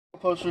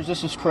Posters,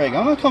 this is Craig.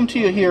 I'm going to come to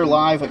you here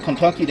live at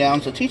Kentucky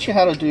Downs to teach you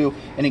how to do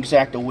an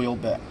Exacta wheel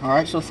bet.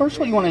 Alright, so first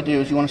what you want to do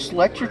is you want to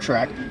select your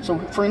track. So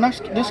for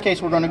this case,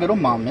 we're going to go to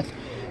Monmouth.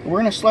 We're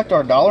going to select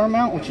our dollar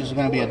amount, which is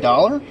going to be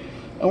 $1, and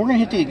we're going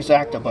to hit the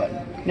Exacta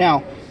button.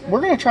 Now,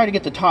 we're going to try to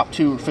get the top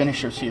two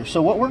finishers here.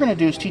 So what we're going to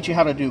do is teach you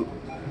how to do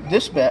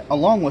this bet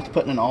along with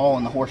putting an all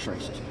in the horse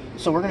races.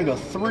 So we're going to go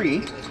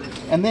 3,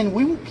 and then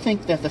we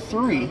think that the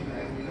 3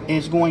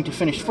 is going to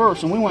finish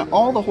first, and we want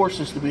all the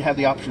horses to have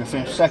the option to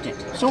finish second.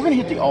 So we're going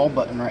to hit the all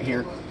button right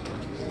here,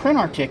 print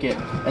our ticket,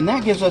 and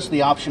that gives us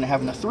the option of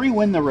having the 3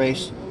 win the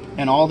race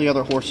and all the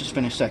other horses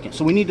finish second.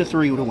 So we need the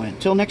 3 to win.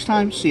 Till next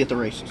time, see you at the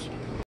races.